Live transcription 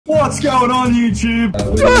What's going on, YouTube?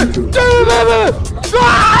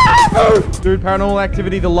 Dude, paranormal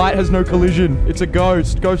activity, the light has no collision. It's a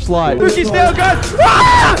ghost. Ghost light. Look, he's now gone.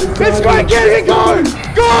 It's going to get it. Go!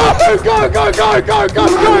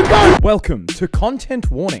 Go! Welcome to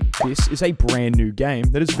Content Warning. This is a brand new game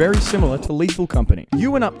that is very similar to Lethal Company.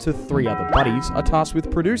 You and up to 3 other buddies are tasked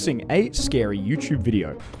with producing a scary YouTube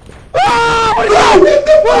video.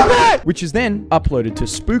 Which is then uploaded to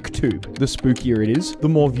SpookTube. The spookier it is, the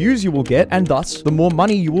more views you will get, and thus, the more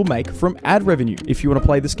money you will make from ad revenue. If you want to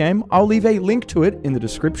play this game, I'll leave a link to it in the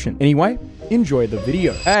description. Anyway, enjoy the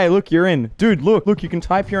video. Hey, look, you're in. Dude, look, you can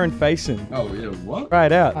type your own face in. Oh, yeah, what? Try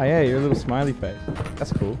it out. Oh, yeah, you're a little smiley face.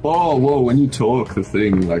 That's cool. Oh, whoa, when you talk, the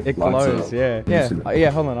thing, like, it lights glows, up. yeah. Yeah,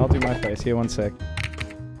 hold on, I'll do my face. Here, one sec.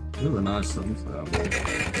 Really nice sunset.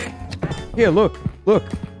 Here, look.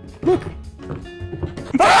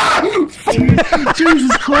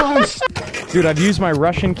 Jesus Christ! Dude, I've used my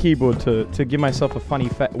Russian keyboard to give myself a funny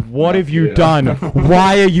face. What have you done?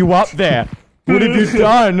 Why are you up there? What have you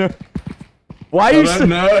done? Why are you so...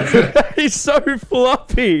 He's so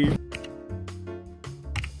floppy.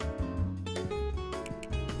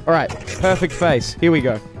 Alright, perfect face. Here we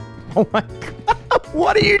go. Oh my god.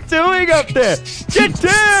 What are you doing up there? Get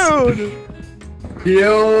down!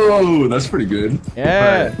 Yo, that's pretty good.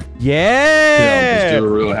 Yeah. Right. Yeah. Just do a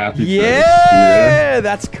real happy face. Yeah,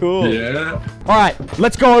 that's cool. Yeah. All right,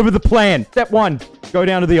 let's go over the plan. Step 1, go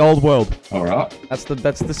down to the old world. All right. That's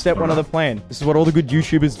the step 1 of the plan. This is what all the good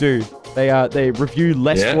YouTubers do. They review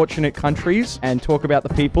less fortunate countries and talk about the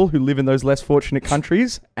people who live in those less fortunate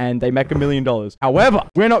countries, and they make $1 million. However,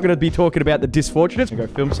 we're not going to be talking about the disfortunates. We're going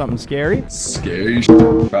to go film something scary. Scary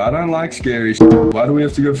shit. I don't like scary shit. Why do we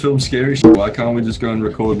have to go film scary shit? Why can't we just go and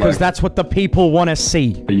record? Because that's what the people want to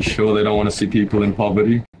see. Are you sure they don't want to see people in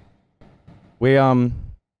poverty? Well,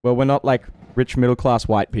 we're not like rich middle class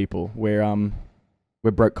white people. We're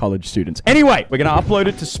broke college students. Anyway, we're gonna upload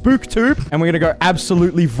it to SpookTube, and we're gonna go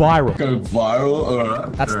absolutely viral. Go viral?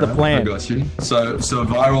 Alright. That's the plan. I got you. So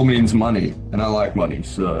viral means money, and I like money,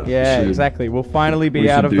 so... Yeah, exactly. We'll finally be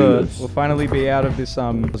out of this, I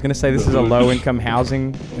was gonna say this is a low-income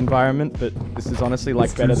housing environment, but this is honestly,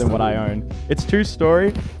 like, better than what I own. It's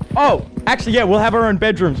 2-story. Oh! Actually, yeah, we'll have our own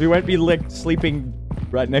bedrooms. We won't be, like, sleeping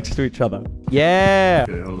right next to each other. Yeah!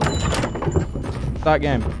 Okay, hold on. Start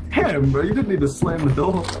game. Damn, bro, you didn't need to slam the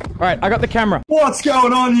door. Alright, I got the camera. What's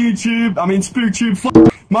going on, YouTube? I mean,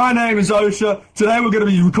 SpookTube. My name is Osha. Today we're going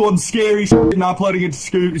to be recording scary shit and uploading it to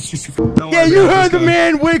Scoop. It's just... Yeah, you heard the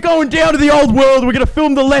man. We're going down to the old world. We're going to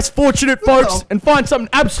film the less fortunate folks and find something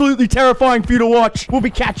absolutely terrifying for you to watch. We'll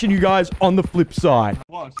be catching you guys on the flip side.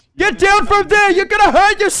 What? Get down from there. You're going to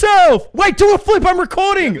hurt yourself. Wait, do a flip. I'm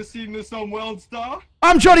recording. Ever seen this on World Star?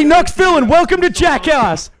 I'm Johnny Knoxville, and welcome to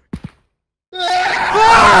Jackass.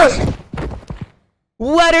 Ah!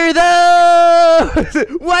 What are those?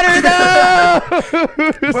 What are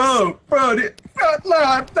those? Bro, what are those?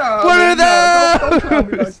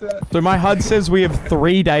 Don't like that. So my HUD says we have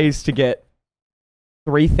 3 days to get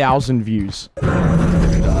 3,000 views.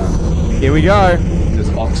 Here we go.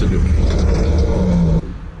 There's lots to do.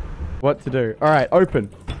 What to do? All right, open.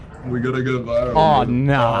 We gotta go viral. Oh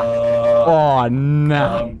no! Oh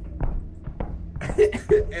no! I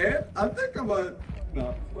think I'm a...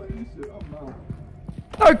 No, I'm not.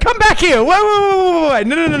 No, come back here! Wait!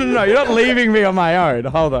 No! You're not leaving me on my own.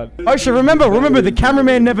 Hold on. Osha, remember, the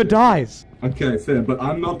cameraman never dies. Okay, fair, but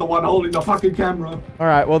I'm not the one holding the fucking camera. All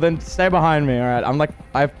right, well then stay behind me. All right, I'm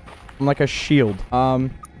like a shield.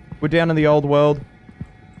 We're down in the old world.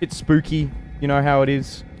 It's spooky. You know how it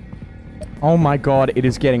is. Oh my god, it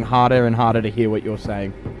is getting harder and harder to hear what you're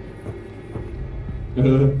saying.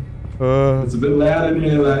 It's a bit loud in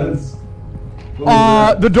here, lads.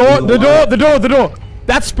 The door.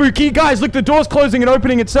 That's spooky. Guys, look, the door's closing and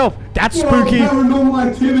opening itself. That's spooky. Paranormal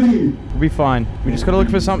activity. We'll be fine. We just gotta look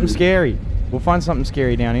for something scary. We'll find something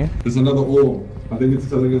scary down here. There's another orb. I think it's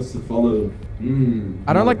telling us to follow.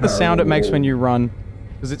 I don't like the sound it makes when you run.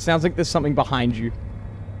 Because it sounds like there's something behind you.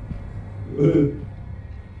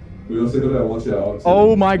 We also gotta watch out.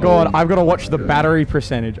 Oh my god, I've gotta watch the battery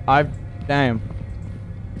percentage. Damn.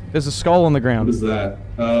 There's a skull on the ground. What is that?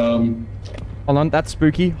 Hold on, that's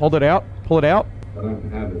spooky. Hold it out. Pull it out. I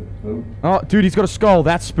don't have it. Oh, dude, he's got a skull.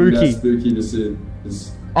 That's spooky. That's spooky to see.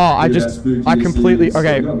 Oh, I completely...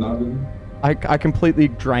 Okay. I completely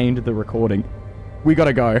drained the recording. We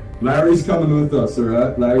gotta go. Larry's coming with us,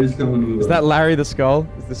 alright? Larry's coming with us. Is that Larry the Skull?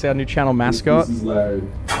 Is this our new channel mascot? This is Larry.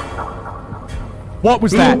 What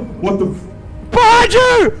was that? What the... Behind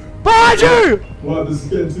you! Behind you! What? This is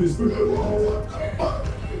getting too spooky.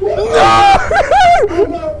 No!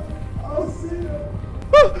 I'll see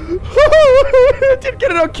you. I didn't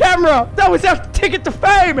get it on camera. That was our ticket to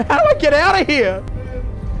fame. How do I get out of here?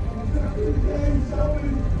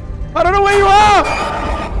 I don't know where you are.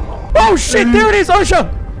 Oh shit, there it is, OSHA.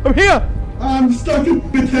 I'm here. I'm stuck in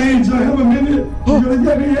the cage. I have a minute. You gotta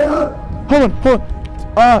get me out. Hold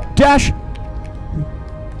on. Dash.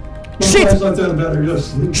 Shit.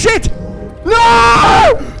 Shit.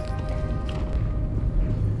 No!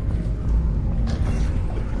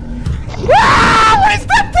 Ah, what is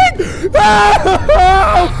that thing?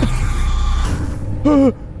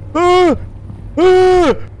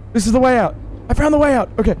 This is the way out. I found the way out.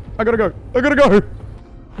 Okay, I gotta go.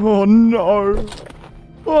 Oh no.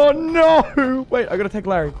 Oh no. Wait, I gotta take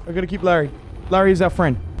Larry. I gotta keep Larry. Larry is our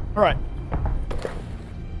friend. All right.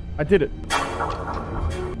 I did it.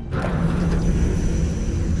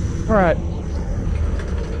 All right.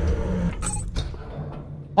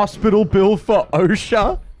 Hospital bill for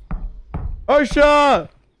OSHA? OSHA!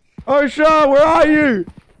 OSHA, where are you?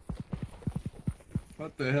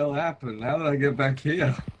 What the hell happened? How did I get back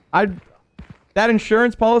here? That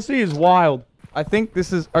insurance policy is wild. I think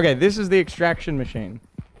this is... Okay, this is the extraction machine.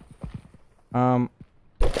 Here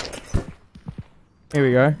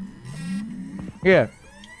we go. Yeah.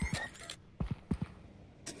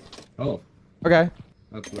 Oh. Okay.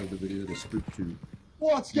 That's like the video to Spook Tube.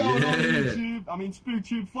 What's going on YouTube? I mean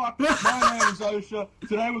SpookTube, fuck. My name is OSHA.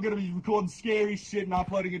 Today we're going to be recording scary shit and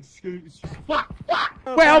uploading it to Scoop. Fuck.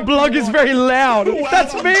 Wow, blog is very loud.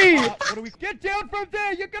 That's me. What do we Get down from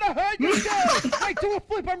there. You're going to hurt yourself. Wait, do a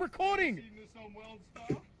flip. I'm recording.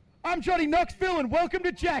 I'm Johnny Knoxville and welcome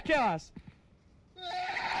to Jackass.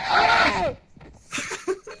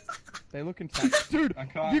 They look intact. Dude,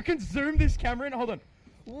 you can zoom this camera in. Hold on.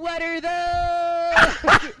 Let her though!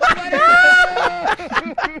 Let her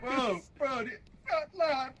Bro,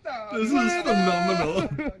 This is phenomenal.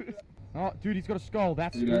 Oh, dude, he's got a skull.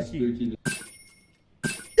 That's Dude, that's spooky. spooky.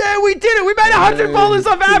 Yeah, we did it! We made $100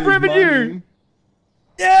 off ad revenue!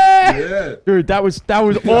 Yeah! Yeah. Dude, that was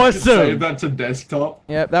Save awesome! that to desktop.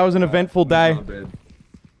 Yeah, that was an eventful day. My bad.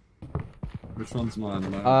 Which one's mine?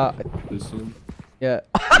 This one? Yeah.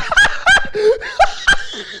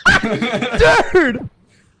 Dude!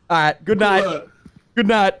 Alright, good night. Good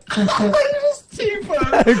night.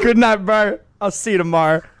 Good night, bro. I'll see you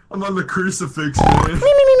tomorrow. I'm on the crucifix, man.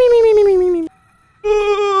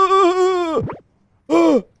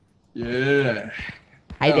 Yeah.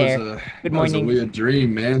 Hi there. Good morning. That was a weird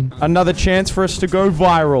dream, man. Another chance for us to go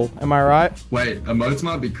viral. Am I right? Wait, emotes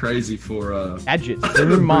might be crazy for Gadgets. the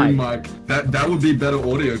Boom mic. mic. That would be better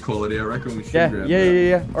audio quality. I reckon we should grab that.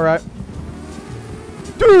 Yeah. All right.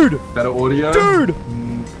 Dude. Better audio. Dude.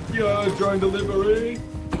 Yo, drone delivery.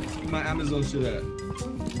 My Amazon shit at.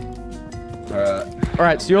 Alright.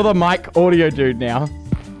 Alright, so you're the mic audio dude now.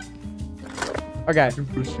 Okay. I can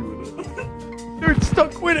push you with it. Dude,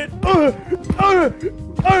 stuck with it. What's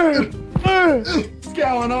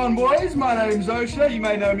going on, boys? My name's OSHA. You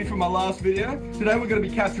may know me from my last video. Today we're going to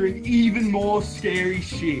be capturing even more scary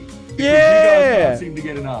shit. Yeah! You guys can't seem to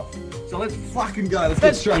get enough. So let's fucking go.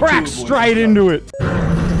 Let's get crack straight straight into it.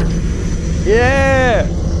 Yeah!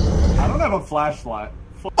 I don't have a flashlight.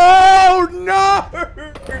 Oh no!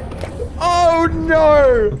 Oh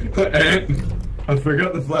no! I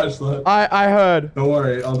forgot the flashlight. I heard. Don't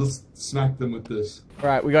worry, I'll just smack them with this.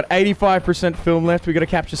 Alright, we got 85% film left. We gotta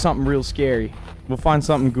capture something real scary. We'll find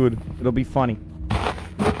something good. It'll be funny.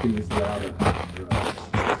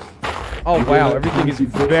 Oh wow, everything is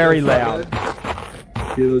very loud.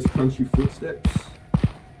 Hear those crunchy footsteps?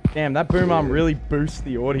 Damn, that boom arm really boosts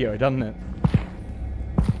the audio, doesn't it?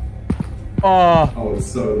 Oh. Oh,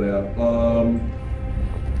 it's so loud.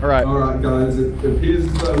 Alright. Alright, guys, it appears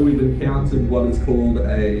as though we've encountered what is called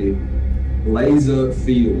a laser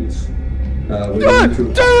field. No, it's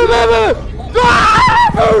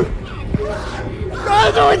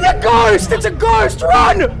a ghost! It's a ghost!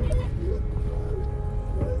 Run!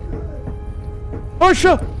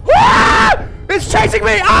 OSHA! Ah! It's chasing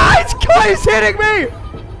me! Ah! It's hitting me!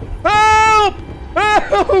 Help!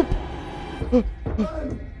 Help!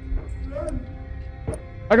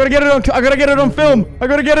 I gotta get it on. I gotta get it on film. I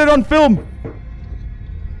gotta get it on film.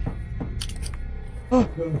 Oh.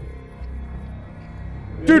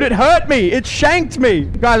 Dude, it hurt me. It shanked me.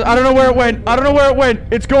 Guys, I don't know where it went. I don't know where it went.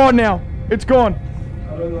 It's gone now. It's gone.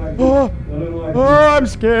 I don't like it. Oh, I don't like oh I'm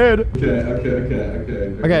scared.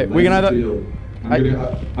 Okay, we can either.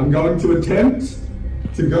 I'm going to attempt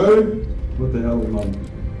to go. What the hell am I?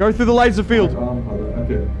 Go through the laser field.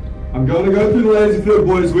 Okay. I'm going to go through the laser field,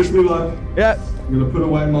 boys. Wish me luck. Yeah. I'm going to put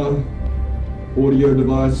away my audio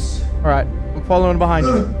device. Alright, I'm following behind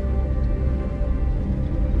you.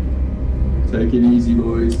 Take it easy,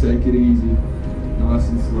 boys. Take it easy. Nice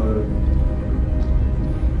and slow.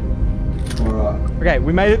 Alright. Okay,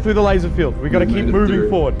 we made it through the laser field. We gotta keep moving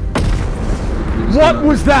forward. What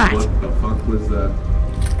was that? What the fuck was that?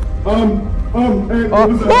 Hey, Oh, what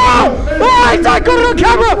was that? oh, I got it on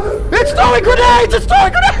camera! It's throwing grenades! It's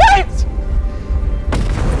throwing grenades!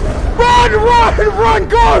 Run, run, run,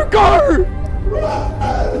 go, go!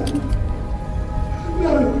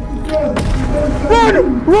 Run,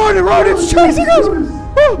 run, run, it's chasing us!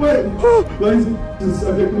 Wait, lasers.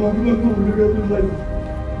 Okay, come on, we're gonna go through the lasers.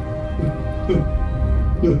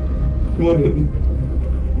 Come on.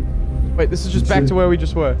 Wait, this is just back to where we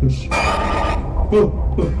just were.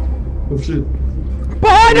 Oh shit.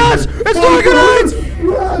 Behind us! It's throwing grenades!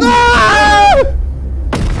 Ah!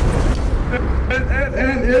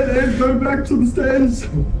 And go back to the stairs.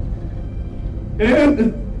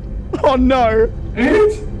 And Oh no!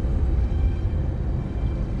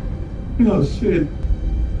 oh shit.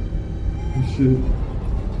 Oh shit.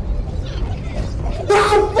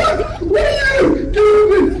 Ah, fuck! What are you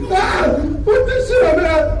doing? Ah! Put this shit on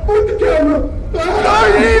that! Put the camera! Ah!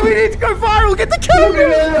 Oh, we need to go viral! Get the Put camera!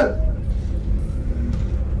 it out!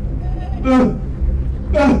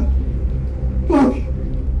 Fuck!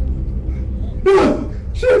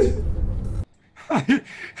 Shit!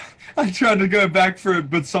 I tried to go back for it,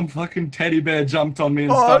 but some fucking teddy bear jumped on me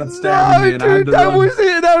and started stabbing me, and I had to that run. was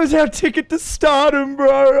it. That was our ticket to stardom,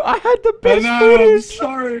 bro. I had the best I'm footage.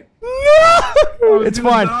 sorry. No! It's gonna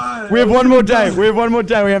fine. die. We have one more day. We have one more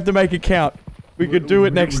day. We have to make it count. We could do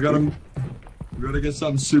it next We gotta get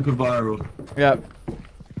something super viral. Yeah.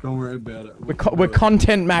 Don't worry about it. We're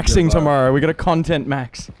content maxing tomorrow. We got a content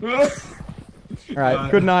max. Alright,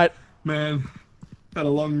 good night. Man, had a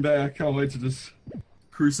long day. I can't wait to just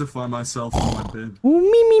crucify myself in my bed. Ooh,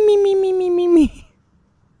 me.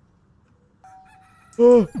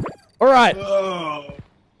 Oh. Alright. Oh,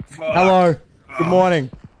 fuck. Hello. Good morning.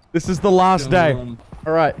 This is the last day.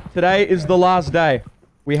 Alright, today is the last day.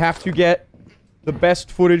 We have to get the best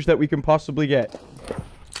footage that we can possibly get.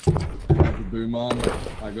 Boom on.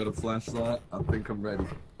 I got a flashlight. I think I'm ready.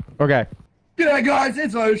 Okay. G'day guys,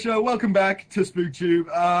 it's Osha. Welcome back to SpookTube.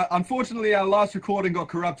 Unfortunately, our last recording got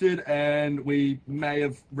corrupted and we may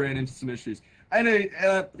have ran into some issues. Anyway,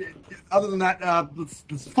 other than that, let's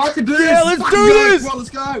fucking do this! Yeah, let's do this! Come on, let's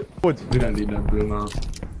go! We don't need no boom on.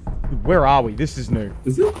 Where are we? This is new.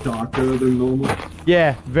 Is it darker than normal?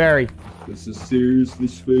 Yeah, very. This is seriously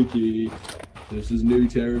spooky. This is new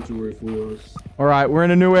territory for us. Alright, we're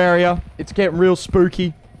in a new area. It's getting real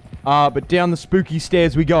spooky. But down the spooky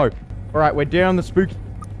stairs we go. Alright, we're down the spooky...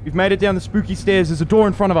 We've made it down the spooky stairs. There's a door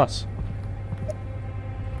in front of us.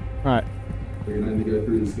 Alright. We're gonna need to go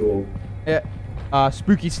through this door. Yeah.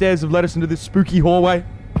 Spooky stairs have led us into this spooky hallway.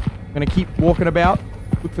 I'm gonna keep walking about.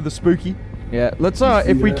 Look for the spooky. Yeah, let's,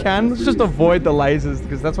 if we can, let's just avoid the lasers,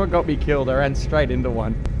 because that's what got me killed. I ran straight into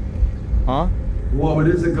one. Huh? Whoa, it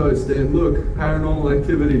is a ghost, Dan. Look, paranormal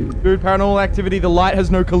activity. Dude, paranormal activity. The light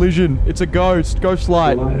has no collision. It's a ghost. Ghost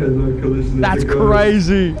light. The light has no collision. That's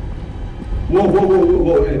crazy.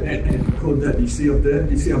 Whoa. And record that. Do you see up there?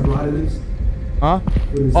 Do you see how bright it is? Huh?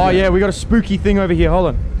 Oh, yeah, we got a spooky thing over here. Hold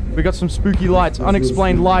on. We got some spooky lights.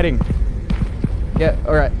 Unexplained lighting. Yeah,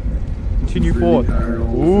 alright. Continue forward.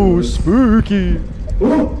 Ooh, spooky.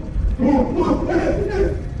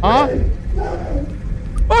 Huh?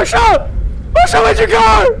 Osha! Osha, where'd you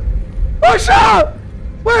go? Osha!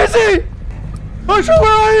 Where is he? Osha,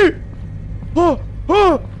 where are you? Oh,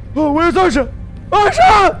 where's Osha?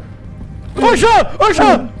 Osha!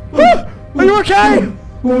 Osha! Are you okay?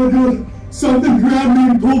 Oh my god, something grabbed me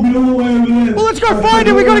and pulled me all the way over there. Well, let's go find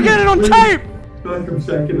it. We gotta get it on tape. Like I'm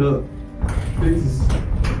shacking up. Jesus.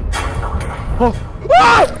 What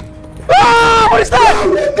is that?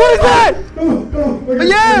 What is that?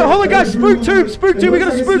 Yeah, hold on guys, SpookTube, we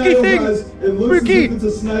got a spooky thing. Spooky.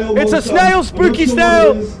 It's a snail, spooky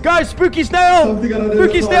snail. Guys, spooky snail.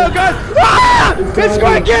 Spooky snail, guys. Ah! It's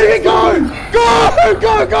going to get it, go. Go.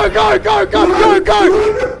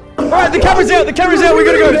 Alright, the camera's out, we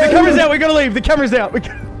gotta go. The camera's out, we gotta leave. The camera's out.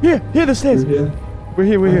 Here, the stairs. We're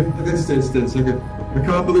here. Okay, stairs, okay. I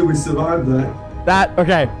can't believe we survived that.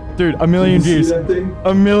 Okay. Dude, a million views. That thing?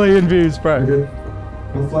 A million views, bro. Okay.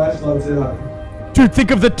 My flashlight's out. Dude,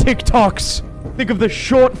 think of the TikToks. Think of the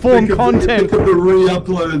short form content. Think of the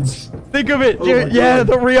re-uploads. Think of it. Oh yeah,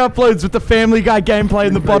 the re-uploads with the Family Guy gameplay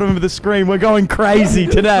in the bottom of the screen. We're going crazy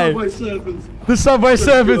today. The Subway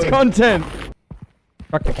Surfers content.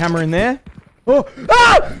 Rock the camera in there. Oh,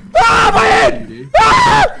 my head!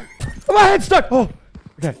 My head's stuck. Oh,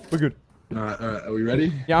 okay, we're good. Alright, are we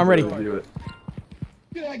ready? Yeah, I'm ready. Do it.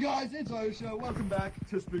 G'day guys, it's Osha. Welcome back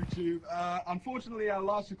to SpookTube. Unfortunately, our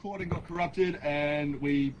last recording got corrupted and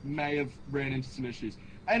we may have ran into some issues.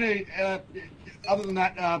 Anyway, other than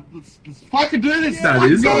that, let's fucking do this!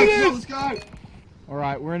 Let's go!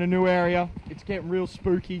 Alright, we're in a new area. It's getting real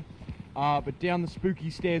spooky. But down the spooky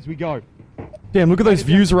stairs we go. Damn, look at those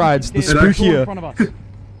views rides. The spookier. In front of us.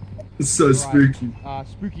 It's so spooky.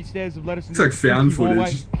 Spooky stairs have let us into like found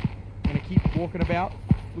footage. Gonna keep walking about.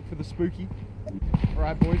 Look for the spooky.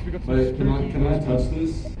 Alright boys, we got some Wait, spooky. can I touch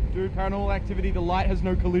this? Dude, paranormal activity, the light has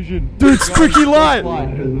no collision. Dude, spooky light! Light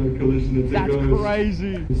has no collision, it's That's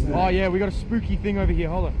crazy. Oh yeah, we got a spooky thing over here,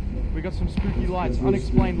 hold on. We got some spooky lights,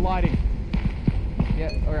 unexplained lighting.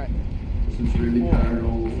 Yeah, alright. This is really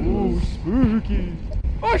paranormal. Ooh, spooky.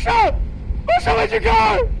 Osha! Osha, where'd you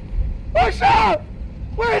go? Osha!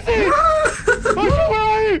 Where is he? Osha, where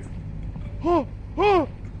are you? Oh,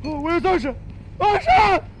 where's Osha?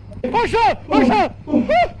 Osha! Osha! Osha!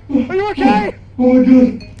 Are you okay? Oh my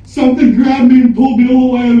god, something grabbed me and pulled me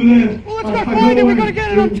all the way over there. Well, let's go find it, we gotta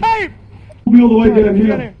get it on tape! Pulled me all the way down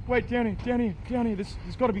here. Wait, down here. There's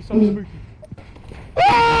gotta be something spooky.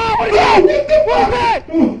 Ah! What is that? What is that?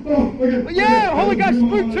 Okay. Yeah, holy gosh,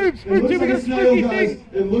 SpookTube, we got a spooky thing.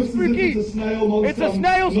 It looks Spooky. as if it's a snail monster. It's a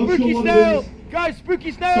snail, I'm not spooky sure what snail. it is. Guys,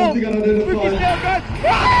 spooky snail. Something unidentified. Spooky snail, guys.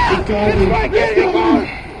 Ah! It's diving. It's right here. Go.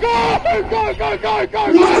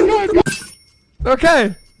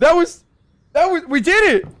 Okay, that was, we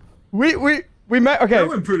did it. We made, okay. That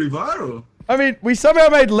went pretty viral. I mean, we somehow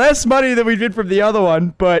made less money than we did from the other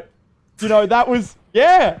one, but, you know, that was,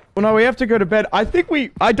 yeah. Well, no, we have to go to bed. I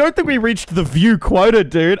don't think we reached the view quota,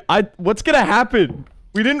 dude. What's gonna happen?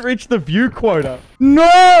 We didn't reach the view quota.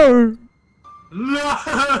 No! No!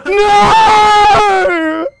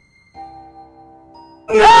 No!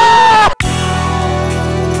 No!